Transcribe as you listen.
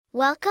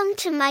Welcome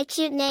to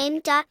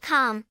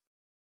mycutename.com.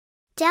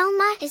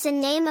 Delma is a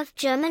name of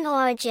German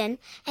origin,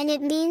 and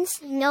it means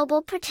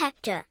noble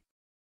protector.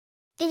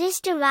 It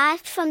is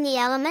derived from the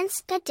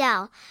elements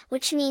Del,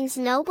 which means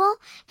noble,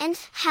 and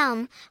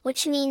Helm,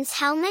 which means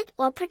helmet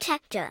or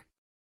protector.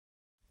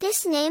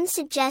 This name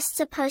suggests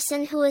a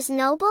person who is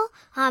noble,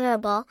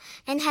 honorable,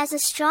 and has a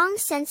strong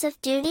sense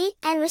of duty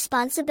and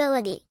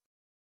responsibility.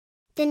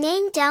 The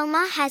name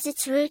Delma has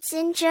its roots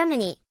in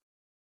Germany.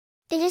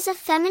 It is a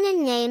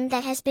feminine name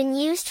that has been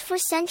used for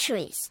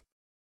centuries.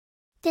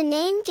 The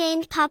name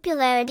gained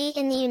popularity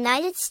in the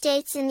United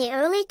States in the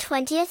early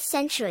 20th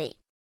century.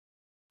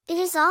 It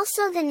is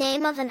also the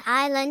name of an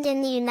island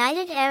in the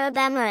United Arab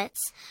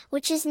Emirates,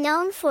 which is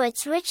known for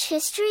its rich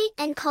history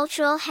and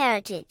cultural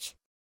heritage.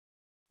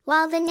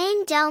 While the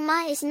name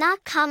Delma is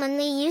not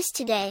commonly used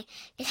today,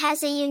 it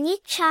has a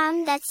unique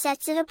charm that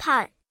sets it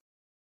apart.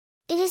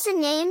 It is a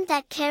name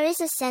that carries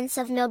a sense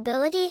of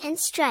nobility and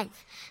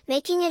strength,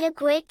 making it a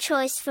great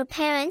choice for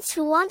parents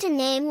who want a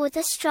name with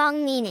a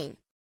strong meaning.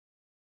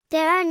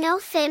 There are no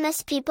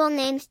famous people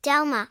named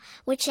Delma,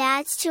 which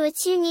adds to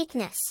its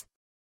uniqueness.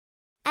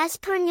 As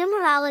per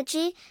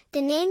numerology,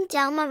 the name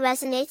Delma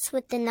resonates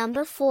with the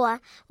number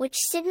 4, which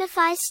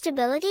signifies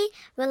stability,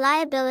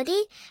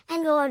 reliability,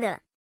 and order.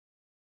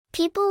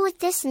 People with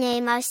this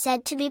name are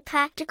said to be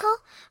practical,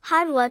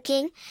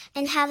 hardworking,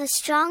 and have a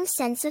strong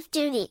sense of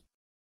duty.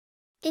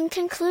 In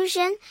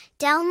conclusion,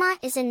 Delma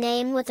is a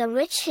name with a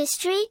rich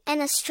history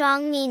and a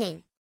strong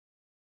meaning.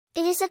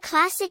 It is a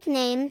classic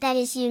name that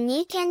is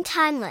unique and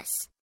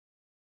timeless.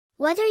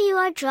 Whether you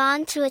are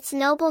drawn to its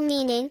noble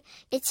meaning,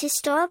 its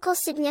historical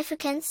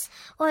significance,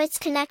 or its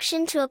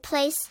connection to a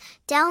place,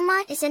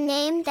 Delma is a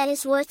name that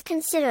is worth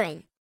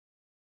considering.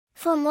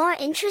 For more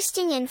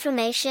interesting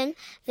information,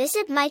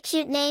 visit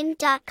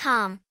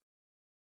mycutename.com.